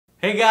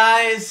Hey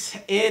guys,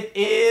 it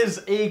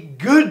is a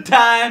good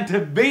time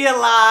to be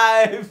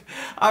alive.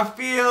 I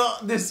feel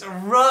this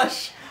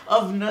rush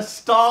of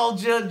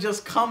nostalgia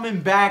just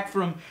coming back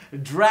from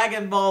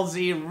Dragon Ball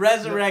Z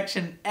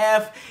Resurrection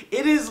F.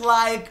 It is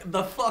like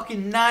the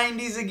fucking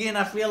 90s again.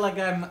 I feel like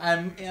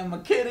I'm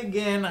a kid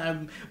again.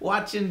 I'm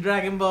watching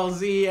Dragon Ball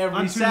Z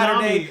every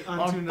Saturday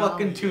on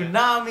fucking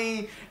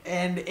Toonami,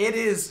 and it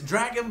is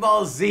Dragon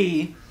Ball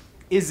Z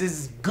is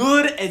as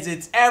good as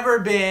it's ever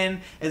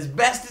been, as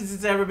best as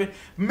it's ever been,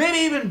 maybe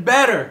even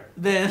better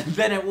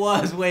than it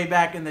was way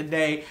back in the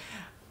day.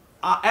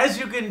 As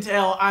you can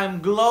tell,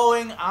 I'm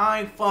glowing.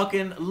 I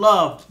fucking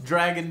loved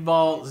Dragon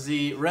Ball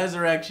Z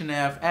Resurrection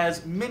F,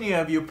 as many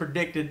of you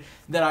predicted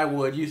that I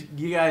would.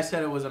 You guys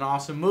said it was an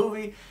awesome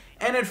movie,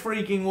 and it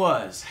freaking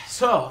was.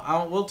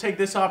 So, we'll take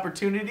this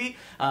opportunity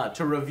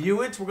to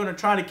review it. We're going to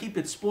try to keep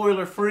it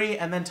spoiler-free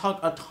and then talk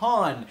a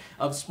ton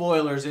of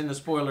spoilers in the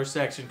spoiler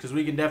section, because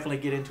we can definitely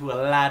get into a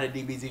lot of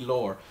DBZ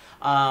lore.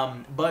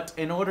 But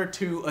in order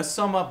to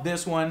sum up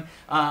this one,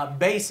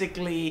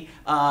 basically,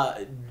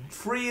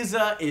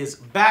 Freiza is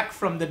back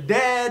from the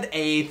dead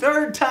a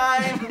third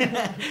time.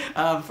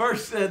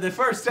 The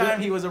first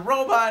time he was a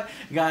robot,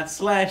 got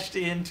slashed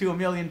into a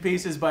million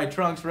pieces by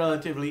Trunks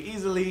relatively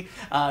easily.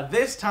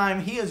 This time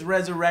he is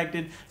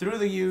resurrected through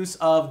the use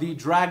of the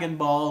Dragon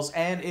Balls,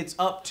 and it's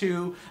up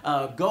to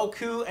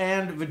Goku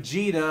and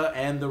Vegeta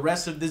and the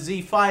rest of the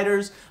Z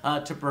fighters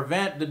to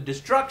prevent the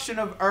destruction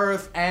of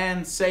Earth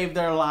and save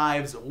their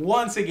lives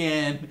once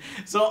again.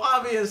 So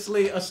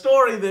obviously a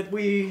story that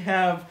we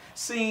have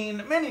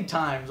seen many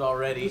times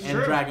already in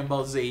Dragon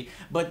Ball Z,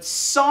 but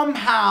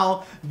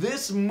somehow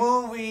this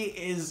movie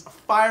is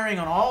firing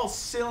on all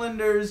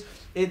cylinders.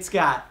 It's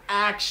got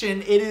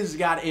action. It has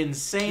got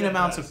insane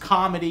amounts of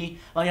comedy.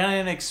 Like, I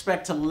didn't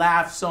expect to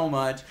laugh so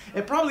much.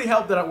 It probably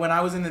helped that when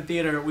I was in the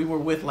theater, we were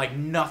with like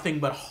nothing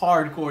but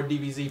hardcore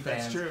DBZ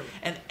fans. That's true.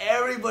 And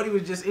everybody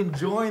was just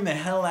enjoying the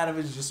hell out of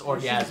it. Just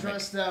orgasmic. We should have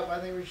dressed up. I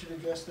think we should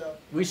have dressed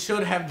up. We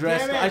should have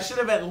dressed up. I should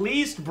have at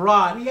least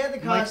brought we had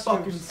the my costumes.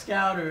 fucking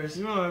scouters.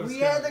 You know we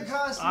had the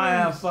costumes. I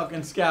have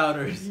fucking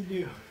scouters. You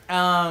do.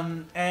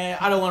 And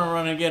I don't want to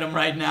run and get them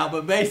right now,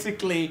 but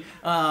basically,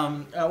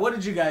 what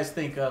did you guys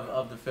think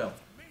of the film?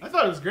 I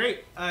thought it was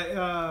great.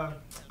 I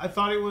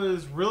thought it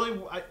was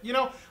really, you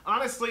know,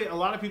 honestly, a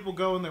lot of people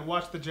go and they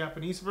watch the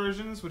Japanese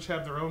versions, which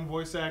have their own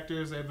voice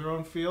actors, they have their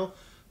own feel,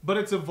 but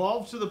it's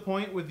evolved to the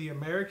point with the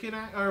American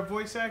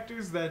voice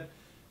actors that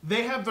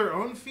they have their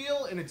own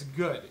feel, and it's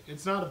good.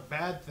 It's not a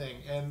bad thing,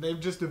 and they've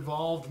just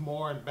evolved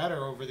more and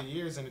better over the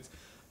years, and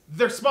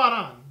they're spot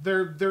on.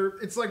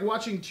 It's like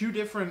watching two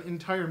different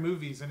entire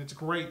movies, and it's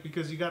great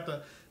because you got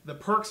the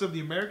perks of the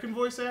American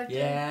voice acting.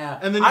 Yeah.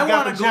 And then you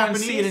got the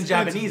Japanese. And see it in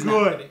Japanese. It's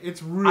good. Now.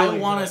 It's really I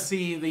want to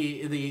see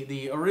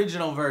the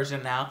original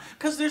version now,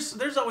 because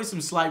there's always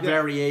some slight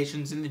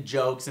variations in the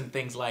jokes and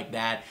things like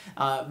that.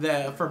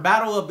 For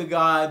Battle of the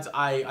Gods,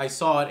 I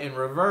saw it in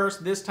reverse.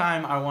 This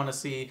time I want to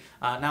see,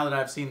 now that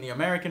I've seen the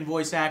American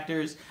voice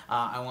actors,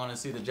 I want to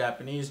see the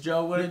Japanese.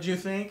 Joe, what did you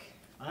think?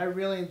 I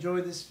really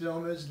enjoyed this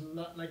film. It was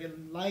like a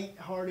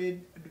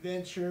light-hearted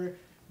adventure,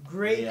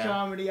 great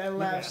comedy. I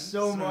laughed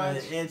so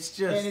much. It's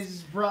just, and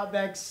it's brought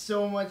back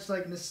so much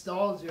like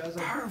nostalgia. I was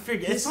like,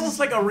 perfect. It's almost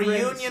like a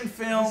reunion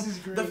film. This is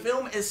great. The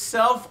film is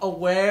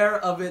self-aware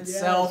of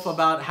itself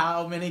about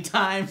how many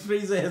times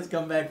Freiza has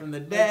come back from the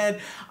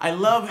dead. I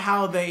love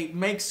how they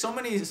make so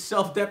many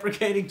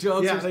self-deprecating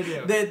jokes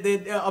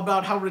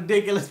about how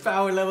ridiculous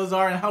power levels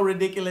are and how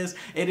ridiculous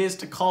it is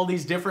to call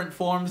these different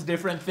forms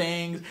different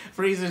things.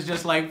 Frieza's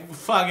just like,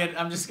 fuck it,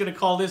 I'm just gonna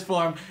call this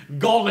form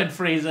Golden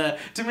Freiza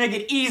to make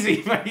it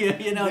easy for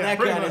you know, that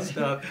kind of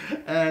stuff.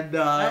 And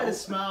I had to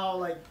smile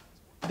like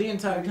the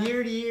entire time.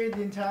 Year to year,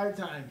 the entire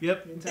time.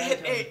 Yep. The entire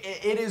time.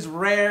 It is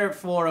rare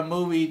for a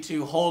movie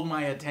to hold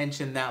my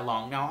attention that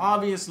long. Now,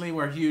 obviously,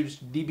 we're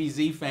huge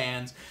DBZ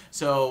fans,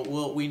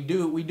 so we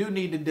do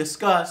need to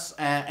discuss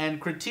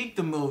and critique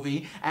the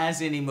movie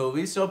as any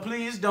movie. So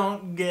please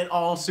don't get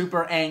all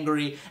super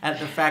angry at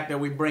the fact that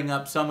we bring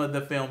up some of the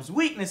film's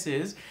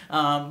weaknesses.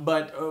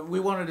 But we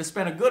wanted to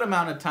spend a good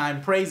amount of time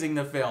praising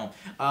the film.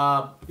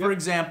 For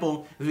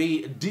example,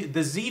 the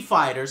Z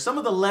fighters, some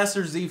of the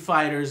lesser Z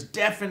fighters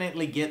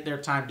definitely get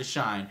their time to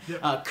shine.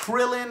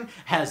 Krillin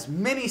has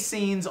many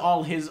scenes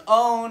all his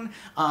own.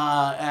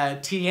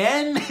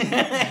 Tien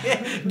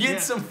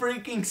gets some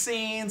freaking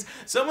scenes.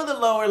 Some of the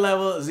lower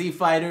level Z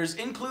fighters,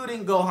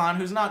 including Gohan,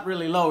 who's not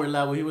really lower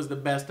level, he was the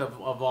best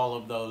of all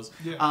of those,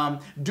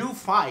 do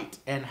fight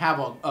and have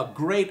a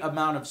great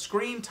amount of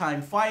screen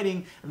time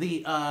fighting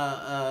the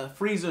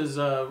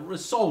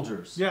Frieza's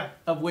soldiers,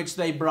 of which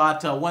they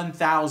brought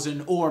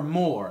 1,000 or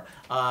more.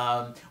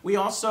 We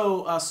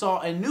also saw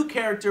a new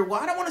character. Well,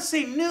 I don't want to say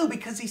they knew,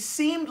 because it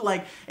seemed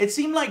like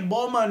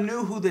Bulma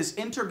knew who this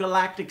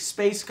intergalactic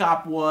space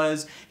cop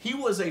was. He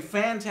was a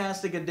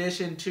fantastic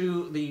addition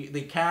to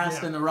the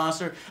cast and the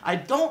roster.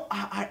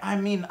 I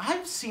mean,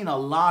 I've seen a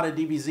lot of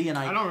DBZ, and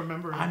I don't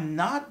remember him. I'm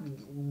not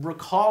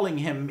recalling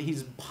him.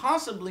 He's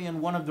possibly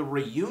in one of the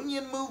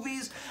reunion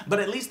movies, but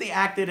at least they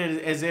acted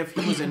as if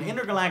he was an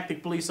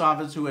intergalactic police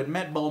officer who had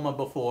met Bulma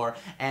before,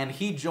 and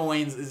he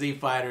joins the Z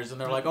Fighters, and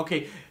they're like,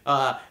 okay,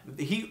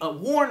 he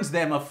warns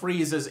them of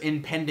Freiza's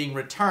impending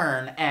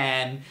return,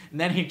 and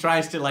then he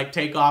tries to like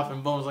take off,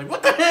 and Bulma's like,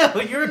 what the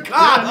hell? You're a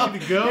cop. I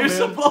need to go, You're man.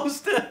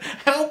 supposed to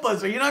help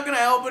us. Are you not going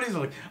to help us? He's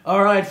like,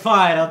 all right,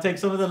 fine. I'll take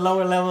some of the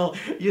lower level,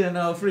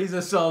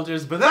 Frieza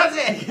soldiers, but that's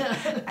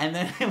it. And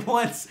then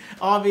once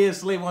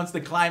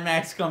the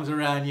climax comes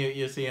around,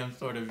 you see him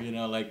sort of,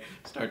 like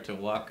start to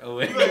walk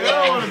away. Like,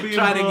 I don't wanna be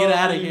try to get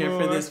out of involved here for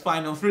anymore. this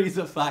final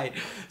Frieza fight.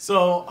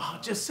 So,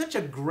 just such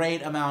a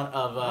great amount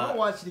of... I want to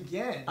watch it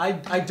again.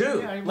 I do.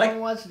 Yeah, I like, want to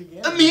watch it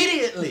again.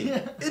 immediately.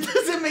 Yeah. It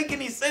doesn't make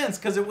any sense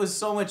because it was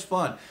so much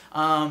fun.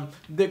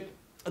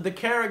 The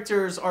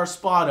characters are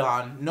spot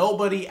on.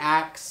 Nobody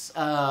acts,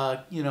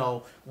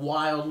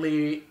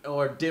 wildly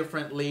or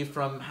differently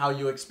from how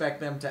you expect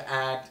them to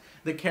act.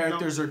 The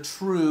characters are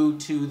true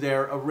to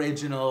their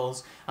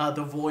originals.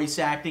 The voice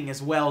acting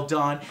is well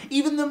done.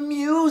 Even the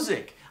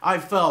music, I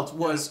felt,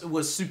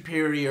 was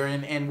superior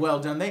and well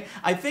done.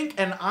 I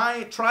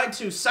tried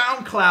to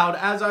SoundCloud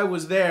as I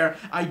was there.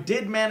 I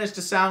did manage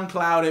to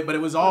SoundCloud it, but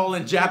it was all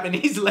in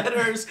Japanese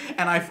letters,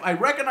 and I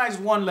recognized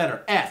one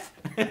letter, F.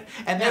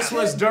 And this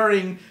was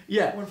during,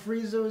 when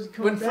Freiza was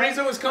coming back.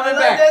 Freiza was coming I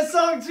back. like that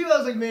song too. I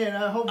was like, man,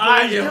 I hope.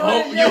 You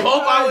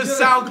hope I was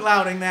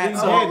SoundClouding that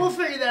song. We'll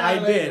figure that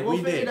out later. We We'll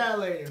figure did. that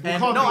later. And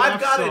call it no, the I've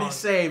F got song. it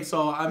saved,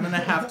 so I'm gonna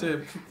have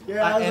to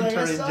I was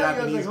enter like, in I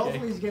Japanese. was like,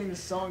 hopefully he's getting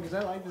this song because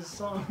I like this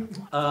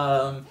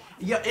song.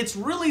 It's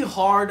really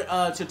hard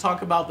to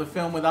talk about the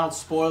film without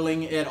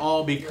spoiling it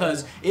all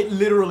because it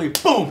literally,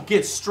 boom,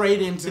 gets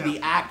straight into the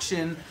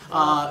action.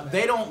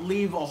 They don't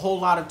leave a whole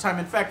lot of time.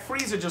 In fact,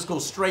 Frieza just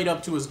goes straight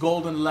up to his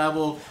golden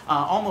level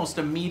almost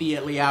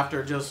immediately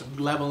after just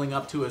leveling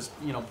up to his,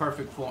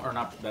 perfect form, or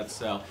not that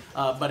cell,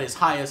 but his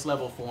highest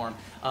level form.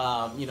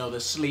 The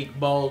sleek,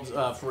 bold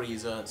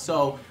Frieza.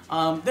 So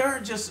there are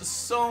just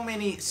so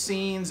many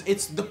scenes.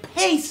 It's the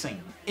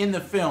pacing in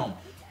the film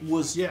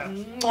was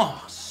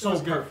so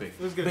perfect.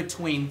 It was good.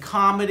 Between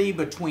comedy,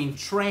 between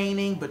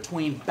training,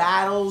 between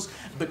battles,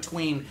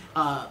 between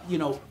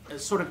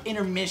sort of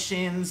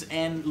intermissions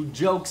and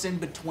jokes in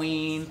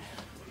between.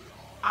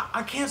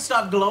 I can't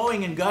stop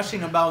glowing and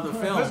gushing about the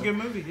film. It was a good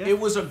movie, yeah. It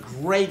was a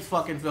great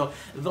fucking film.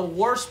 The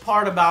worst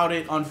part about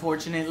it,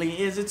 unfortunately,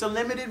 is it's a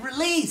limited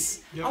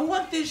release. Yep. I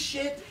want this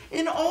shit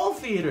in all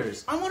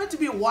theaters. I want it to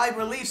be a wide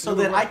release so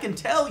that I can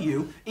tell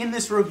you in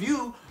this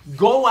review,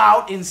 go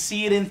out and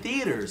see it in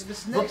theaters. If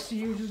it's next to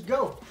you, just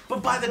go.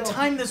 But by the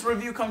time this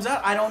review comes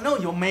out, I don't know.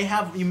 You may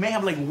have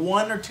like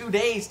 1 or 2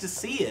 days to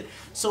see it.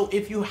 So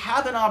if you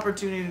have an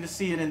opportunity to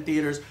see it in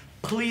theaters,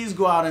 please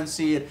go out and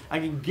see it. I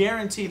can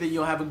guarantee that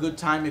you'll have a good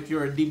time if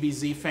you're a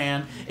DBZ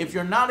fan. If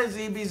you're not a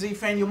DBZ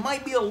fan, you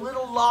might be a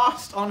little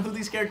lost on who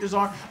these characters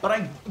are,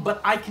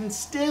 but I can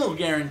still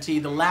guarantee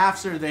the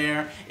laughs are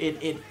there.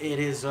 It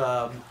is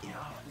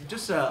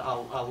just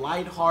a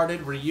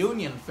lighthearted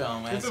reunion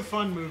film. It's a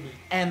fun movie.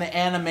 And the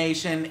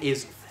animation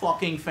is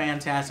fucking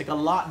fantastic. A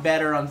lot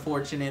better,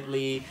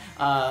 unfortunately,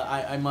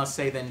 I must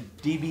say, than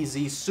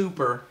DBZ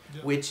Super,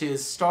 which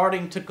is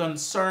starting to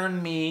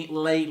concern me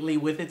lately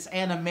with its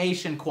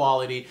animation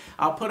quality.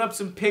 I'll put up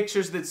some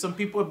pictures that some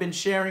people have been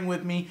sharing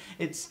with me.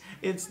 It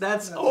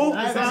hurts.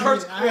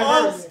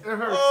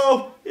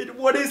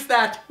 What is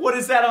that? What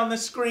is that on the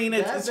screen?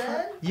 That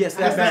bad? Yes,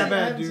 that's bad. I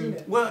haven't seen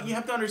it. Well, you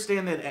have to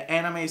understand that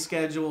anime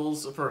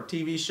schedules for a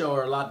TV show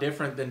are a lot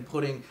different than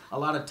putting a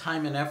lot of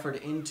time and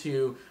effort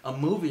into a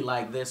movie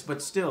like this.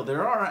 But still,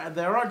 there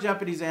are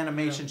Japanese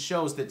animation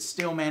shows that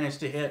still manage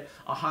to hit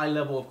a high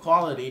level of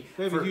quality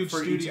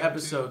for each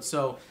episode. Too.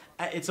 So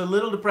it's a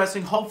little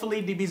depressing.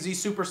 Hopefully, DBZ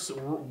Super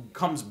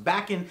comes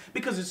back in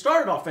because it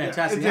started off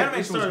fantastic. The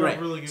animation was great.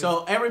 Really good.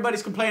 So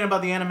everybody's complaining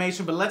about the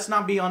animation, but let's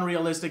not be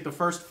unrealistic. The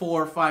first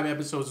 4 or 5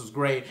 episodes was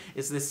great.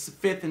 It's this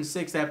 5th and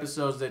 6th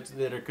episodes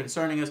that are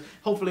concerning us.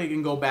 Hopefully, it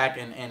can go back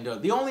and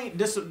the only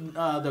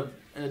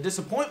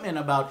disappointment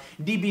about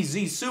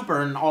DBZ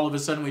Super, and all of a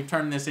sudden we've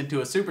turned this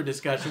into a super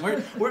discussion.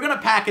 We're gonna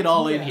pack it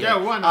all in here. Yeah,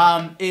 why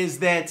not? Is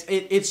that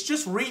it's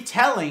just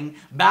retelling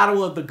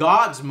Battle of the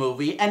Gods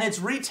movie, and it's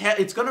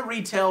gonna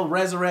retell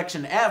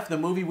Resurrection F, the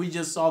movie we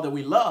just saw that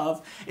we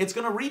love. It's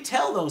gonna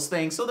retell those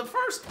things. So the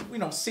first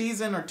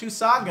season or 2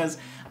 sagas,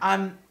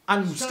 I'm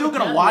still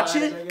gonna watch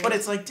it, but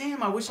it's like,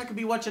 damn, I wish I could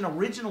be watching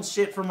original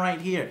shit from right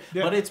here.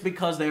 Yeah. But it's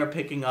because they are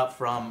picking up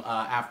from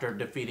after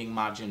defeating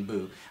Majin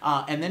Buu.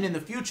 And then in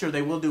the future,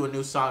 they will do a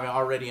new saga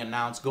already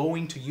announced,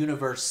 going to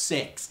Universe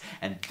 6.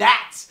 And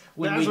that's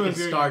when we can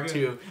start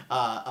to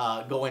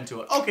go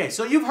into it. Okay,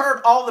 so you've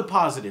heard all the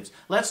positives.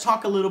 Let's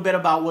talk a little bit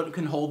about what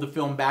can hold the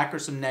film back or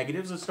some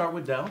negatives. Let's start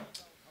with Del.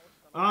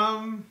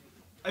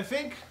 I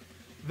think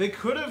they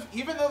could have,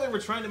 even though they were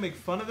trying to make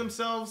fun of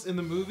themselves in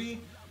the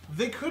movie,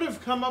 they could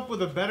have come up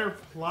with a better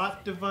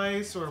plot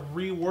device or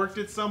reworked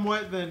it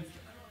somewhat than,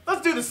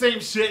 let's do the same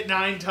shit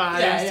 9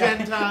 times,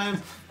 10 times.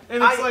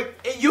 And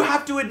it's you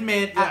have to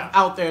admit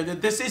out there that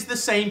this is the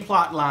same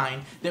plot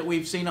line that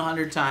we've seen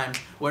 100 times,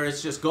 where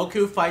it's just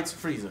Goku fights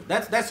Frieza.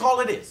 That's all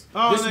it is.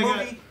 Oh, this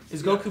movie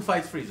is Goku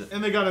fights Frieza.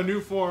 And they got a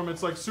new form.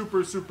 It's like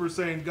Super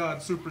Saiyan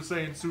God, Super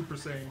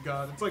Saiyan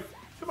God. It's like,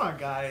 come on,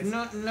 guys.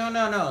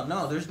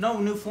 No. There's no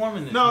new form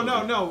in this. No.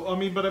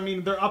 movie. I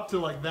mean, they're up to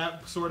like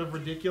that sort of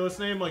ridiculous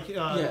name. Like,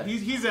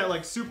 he's at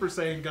like Super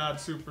Saiyan God,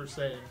 Super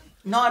Saiyan.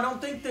 No, I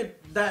don't think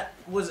that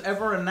was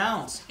ever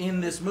announced in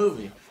this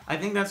movie. I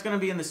think that's going to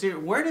be in the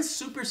series. Where does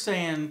Super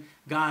Saiyan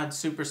God,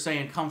 Super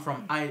Saiyan come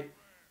from? I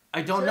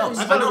don't know.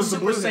 I thought it was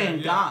Super the blue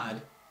Saiyan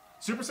God.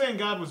 Super Saiyan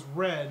God was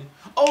red.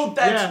 Oh,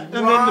 that's right. And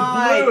then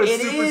the blue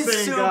is It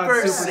is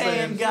Super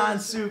Saiyan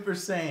God, Super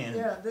Saiyan.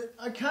 Yeah,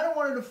 I kind of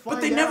wanted to find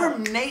out. But they never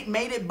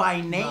made it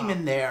by name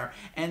in there,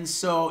 and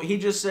so he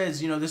just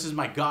says, you know, this is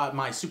my God,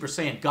 my Super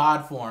Saiyan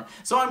God form.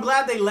 So I'm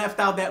glad they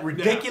left out that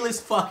ridiculous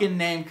fucking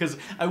name, because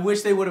I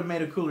wish they would have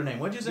made a cooler name.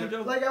 What'd you say,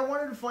 Joe? Like, I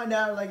wanted to find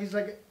out. Like, he's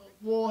like,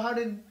 well, how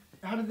did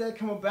that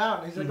come about?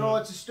 And he's like, oh,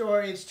 it's a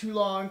story. It's too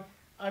long.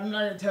 I'm not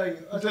gonna tell you.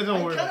 I kind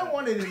of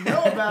wanted to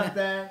know about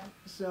that.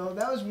 So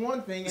that was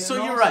one thing. And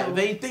so you're right.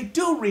 They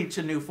do reach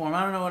a new form.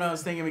 I don't know what I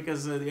was thinking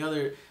because of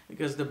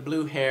the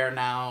blue hair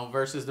now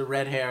versus the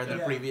red hair in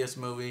the previous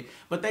movie.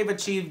 But they've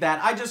achieved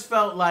that. I just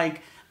felt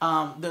like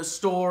the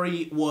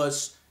story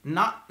was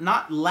not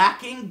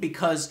lacking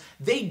because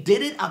they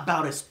did it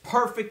about as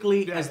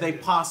perfectly as they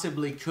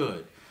possibly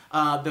could.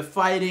 The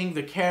fighting,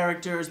 the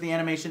characters, the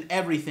animation,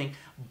 everything.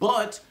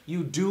 But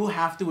you do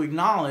have to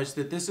acknowledge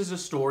that this is a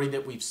story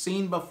that we've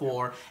seen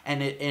before,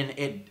 and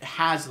it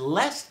has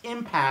less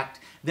impact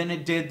than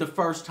it did the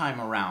first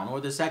time around or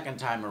the second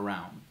time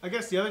around. I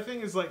guess the other thing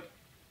is, like,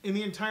 in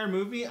the entire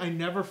movie, I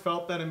never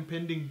felt that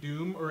impending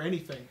doom or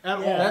anything at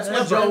all. That's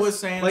what Joe was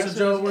saying. Like,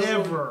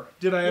 ever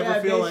did I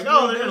ever feel like,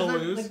 oh, they're gonna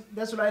lose? Like,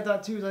 that's what I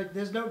thought too. Like,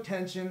 there's no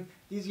tension.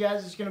 These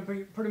guys is gonna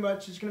pretty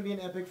much it's gonna be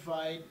an epic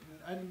fight.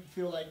 I didn't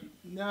feel like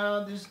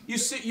there's. You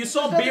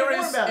saw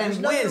Beerus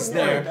and Wiz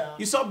there.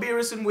 You saw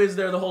Beerus and Wiz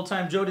there the whole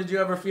time. Joe, did you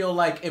ever feel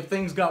like if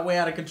things got way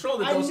out of control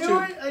that those two?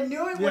 I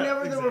knew it.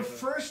 Whenever they were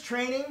first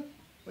training.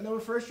 When they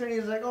were first training,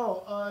 it was like,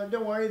 oh,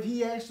 don't worry, if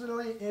he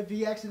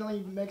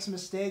accidentally makes a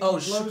mistake. Oh,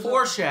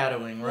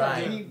 foreshadowing,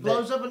 right? He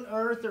blows up an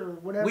Earth or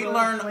whatever. We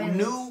learned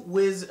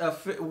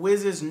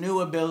Wiz's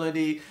new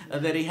ability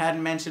that he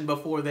hadn't mentioned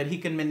before, that he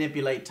can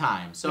manipulate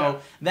time.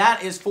 So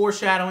that is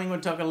foreshadowing.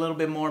 We'll talk a little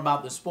bit more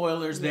about the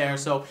spoilers there.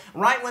 So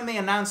right when they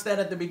announced that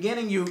at the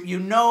beginning, you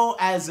know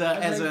as a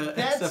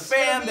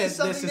fan that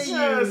this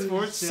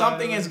is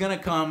something is gonna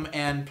come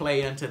and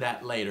play into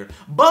that later.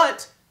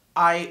 But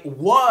I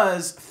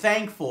was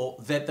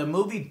thankful that the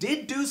movie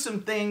did do some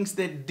things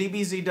that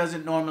DBZ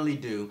doesn't normally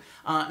do.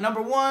 Number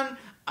one,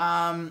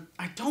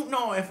 I don't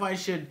know if I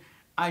should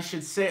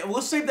say,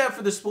 we'll save that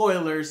for the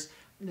spoilers.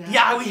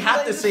 Yeah, we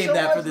have to save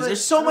that for this.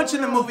 There's so much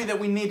in the movie that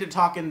we need to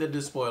talk in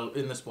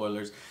the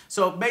spoilers.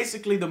 So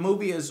basically, the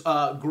movie is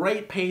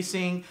great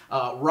pacing.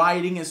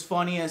 Writing is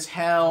funny as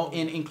hell,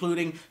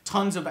 including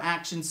tons of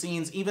action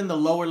scenes. Even the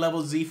lower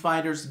level Z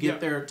fighters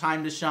get their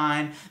time to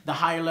shine. The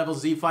higher level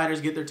Z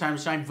fighters get their time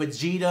to shine.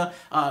 Vegeta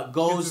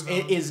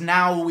is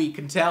now, we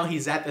can tell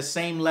he's at the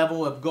same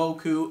level of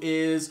Goku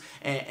is,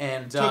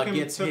 and took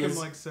him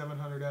like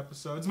 700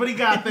 episodes, but he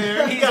got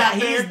there.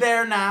 He's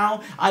there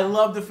now. I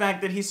love the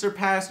fact that he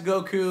surpassed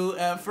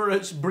Goku for a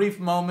brief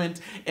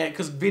moment,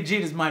 because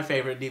Vegeta is my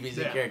favorite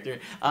DBZ character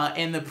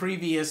in the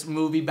previous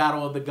movie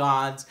Battle of the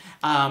Gods,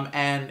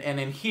 and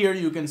in here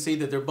you can see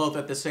that they're both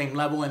at the same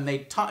level, and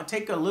they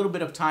take a little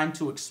bit of time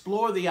to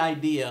explore the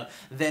idea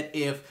that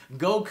if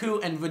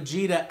Goku and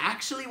Vegeta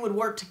actually would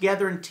work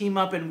together and team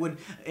up and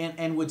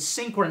would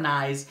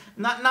synchronize,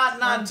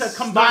 not to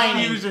combine,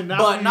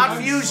 not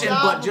fusion,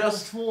 but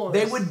just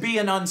they would be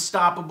an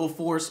unstoppable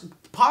force,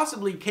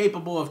 possibly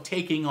capable of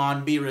taking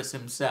on Beerus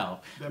himself.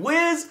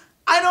 Wiz,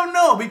 I don't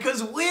know,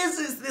 because Wiz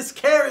is this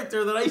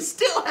character that I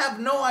still have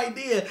no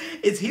idea.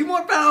 Is he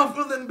more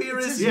powerful than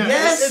Beerus?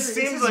 Yes, it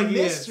seems like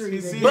he is.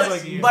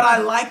 But I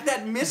like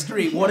that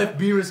mystery. What if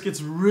Beerus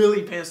gets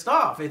really pissed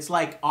off? It's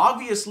like,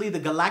 obviously the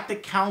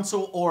Galactic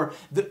Council or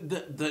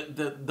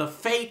the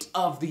fate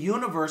of the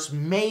universe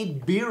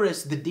made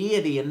Beerus the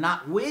deity and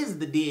not Wiz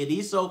the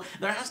deity, so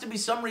there has to be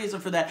some reason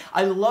for that.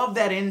 I love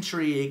that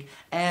intrigue,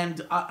 and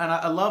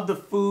I love the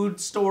food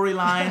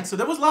storyline. So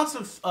there was lots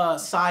of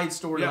side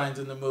storylines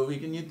in the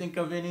movie. Can you think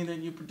of any that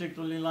you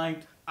particularly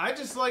liked? I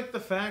just like the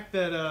fact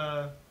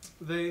that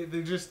they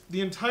just,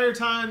 the entire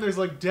time there's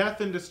like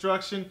death and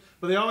destruction,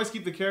 but they always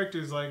keep the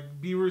characters like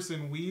Beerus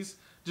and Whis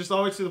just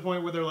always to the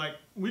point where they're like,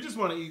 we just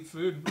want to eat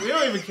food. We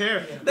don't even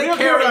care. We don't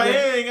care about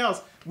anything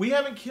else. We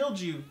haven't killed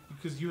you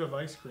because you have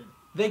ice cream.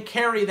 they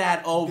carry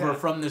that over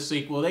from the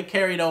sequel. They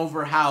carried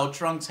over how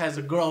Trunks has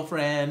a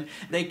girlfriend.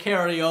 They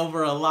carry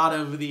over a lot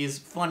of these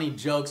funny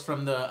jokes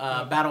from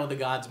the Battle of the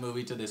Gods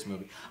movie to this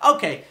movie.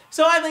 Okay,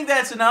 so I think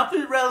that's enough.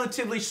 A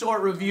relatively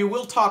short review.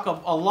 We'll talk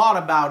a lot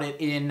about it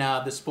in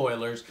the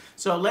spoilers.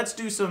 So let's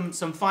do some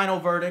final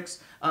verdicts.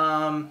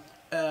 Go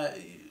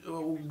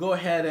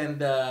ahead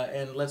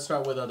and let's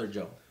start with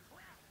OtherJoe.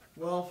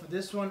 Well, for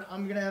this one,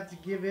 I'm gonna have to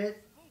give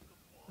it.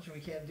 Which we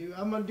can't do.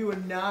 I'm gonna do a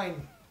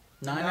 9.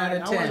 9 out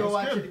of 10. I want to go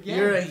watch it again.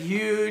 You're a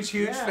huge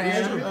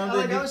fan.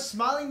 I was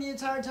smiling the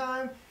entire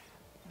time.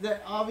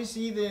 That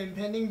obviously the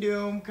impending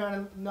doom kind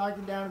of knocked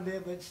it down a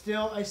bit, but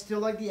still, I still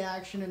like the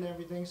action and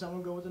everything, so I'm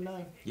gonna go with a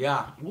 9.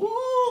 Yeah. Woo,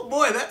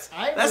 boy, that's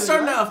really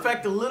starting to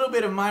affect a little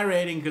bit of my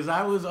rating because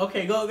I was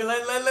okay. Go,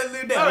 let's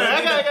do that. All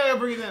right, I gotta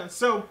bring it down.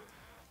 So.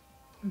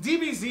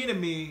 DBZ to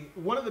me,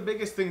 one of the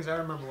biggest things I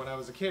remember when I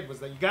was a kid was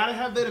that you gotta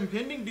have that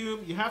impending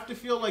doom. You have to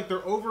feel like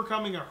they're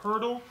overcoming a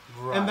hurdle,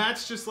 and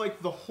that's just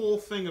like the whole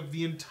thing of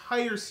the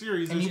entire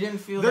series. And you didn't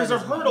feel there's a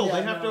hurdle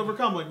they have to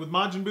overcome. Like with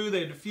Majin Buu, they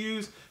had to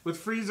fuse. With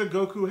Freiza,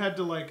 Goku had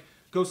to like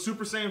go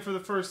Super Saiyan for the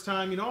first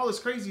time. You know, all this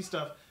crazy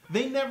stuff.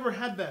 They never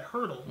had that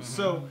hurdle.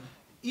 So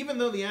even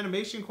though the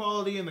animation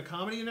quality and the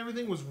comedy and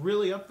everything was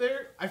really up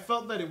there, I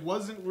felt that it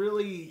wasn't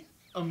really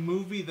a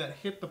movie that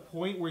hit the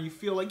point where you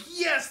feel like,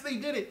 yes, they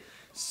did it.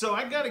 So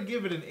I gotta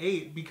give it an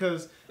 8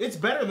 because it's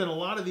better than a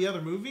lot of the other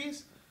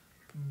movies,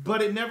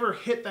 but it never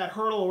hit that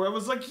hurdle where I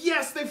was like,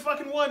 yes, they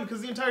fucking won,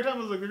 because the entire time I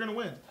was like, they're gonna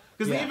win.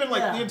 Because even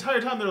like the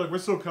entire time they're like, we're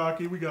so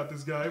cocky, we got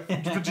this guy.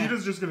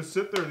 Vegeta's just gonna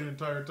sit there the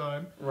entire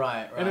time.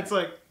 Right. And it's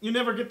like, you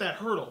never get that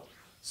hurdle.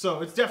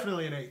 So it's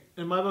definitely an 8.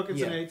 In my book,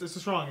 it's an 8. It's a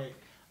strong 8.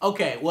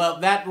 Okay,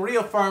 well, that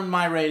reaffirmed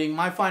my rating.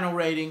 My final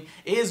rating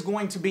is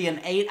going to be an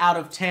 8 out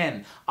of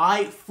 10.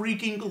 I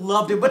freaking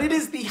loved it, but it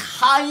is the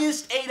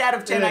highest 8 out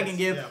of 10 I can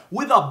give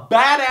with a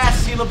badass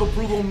seal of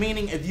approval,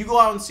 meaning if you go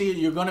out and see it,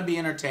 you're going to be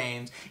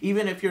entertained.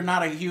 Even if you're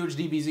not a huge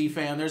DBZ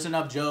fan, there's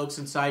enough jokes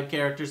and side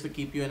characters to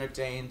keep you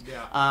entertained,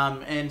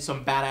 and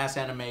some badass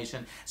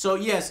animation. So,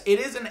 yes, it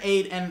is an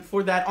 8, and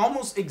for that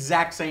almost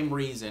exact same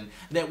reason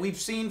that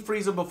we've seen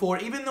Freiza before,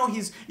 even though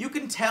you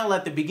can tell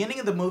at the beginning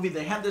of the movie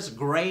they have this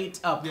great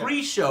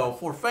pre-show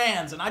for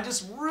fans, and I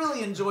just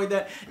really enjoyed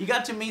that. You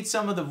got to meet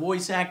some of the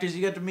voice actors.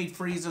 You got to meet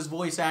Freiza's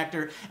voice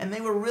actor, and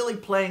they were really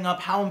playing up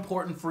how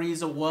important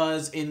Freiza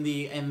was in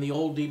the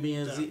old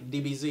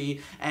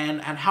DBZ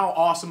and how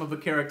awesome of a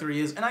character he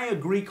is. And I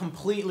agree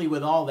completely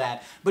with all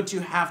that. But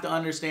you have to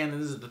understand that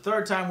this is the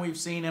 3rd time we've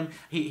seen him.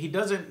 He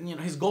doesn't, you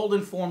know, his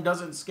golden form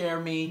doesn't scare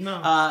me. No.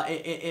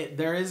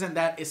 There isn't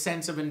that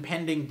sense of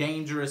impending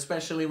danger,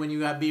 especially when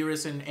you have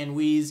Beerus and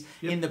Whis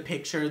in the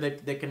picture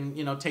that can,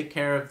 you know, take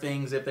care of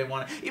things if they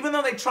want to. Even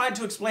though they tried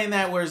to explain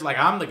that, where it's like,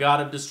 I'm the god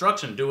of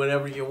destruction, do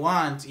whatever you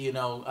want, you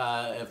know,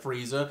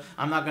 Freiza.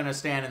 I'm not going to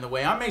stand in the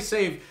way. I may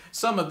save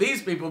some of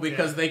these people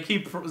because they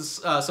keep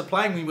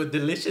supplying me with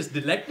delicious,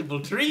 delectable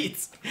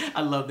treats.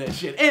 I love that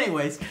shit.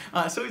 Anyways,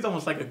 so he's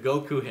almost like a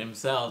Goku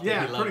himself.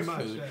 Yeah, he loves pretty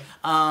much. food.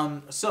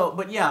 Yeah.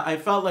 But yeah, I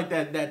felt like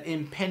that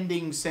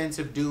impending sense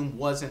of doom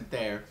wasn't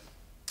there.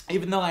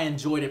 Even though I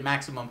enjoyed it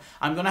maximum,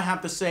 I'm going to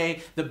have to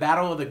say the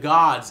Battle of the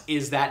Gods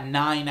is that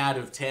 9 out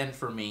of 10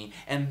 for me.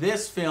 And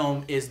this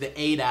film is the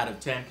 8 out of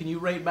 10. Can you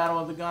rate Battle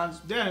of the Gods?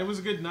 Yeah, it was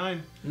a good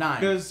 9. 9.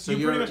 Because so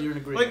you're in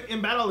agreement. Like,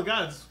 in Battle of the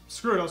Gods,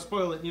 screw it, I'll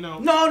spoil it, you know.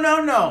 No.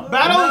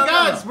 Battle of the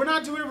Gods, we're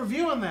not doing a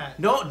review on that.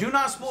 No, do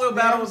not spoil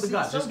Battle of the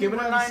Gods. Just give it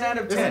a 9 out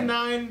of 10. It's a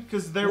 9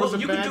 because there was a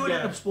bad guy. You can do it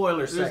in the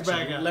spoiler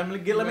section. Let me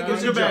give it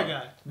to bad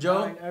guy.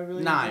 Joe, I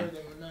really 9.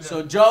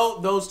 So Joe,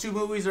 those two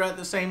movies are at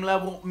the same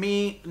level.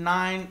 Me,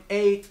 9,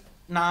 8.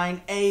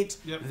 9, 8.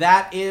 Yep.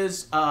 That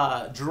is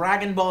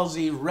Dragon Ball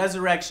Z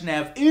Resurrection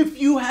F. If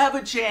you have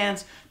a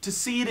chance to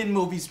see it in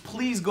movies,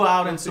 please go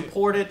out and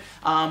support it.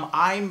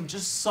 I'm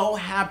just so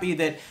happy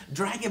that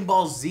Dragon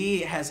Ball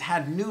Z has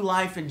had new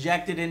life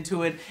injected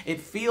into it. It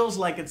feels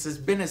like it's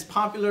been as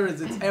popular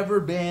as it's ever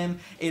been.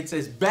 It's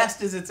as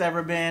best as it's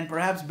ever been.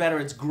 Perhaps better.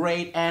 It's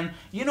great. And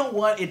you know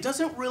what? It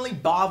doesn't really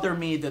bother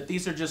me that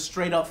these are just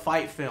straight up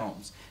fight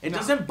films. It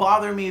doesn't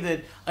bother me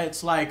that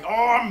it's like,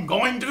 oh, I'm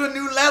going to a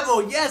new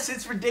level. Yes,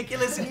 it's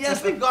ridiculous. And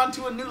yes, they've gone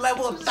to a new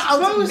level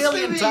 1,000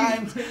 million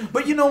times.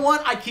 But you know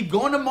what? I keep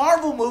going to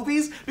Marvel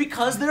movies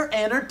because they're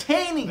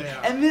entertaining.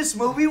 And this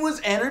movie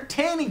was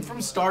entertaining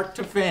from start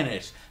to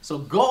finish. So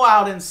go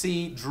out and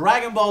see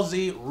Dragon Ball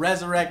Z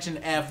Resurrection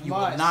F. You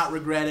will not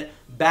regret it.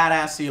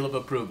 Badass seal of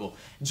approval.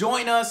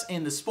 Join us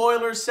in the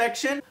spoilers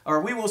section, or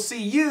we will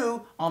see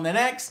you on the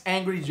next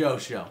Angry Joe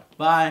Show.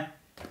 Bye.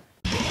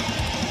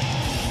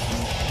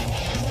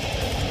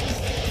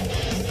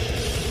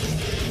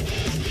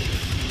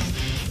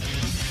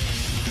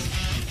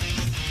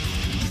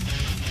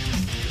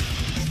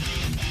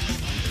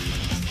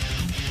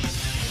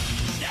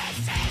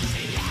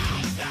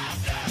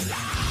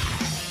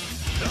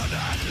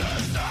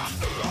 The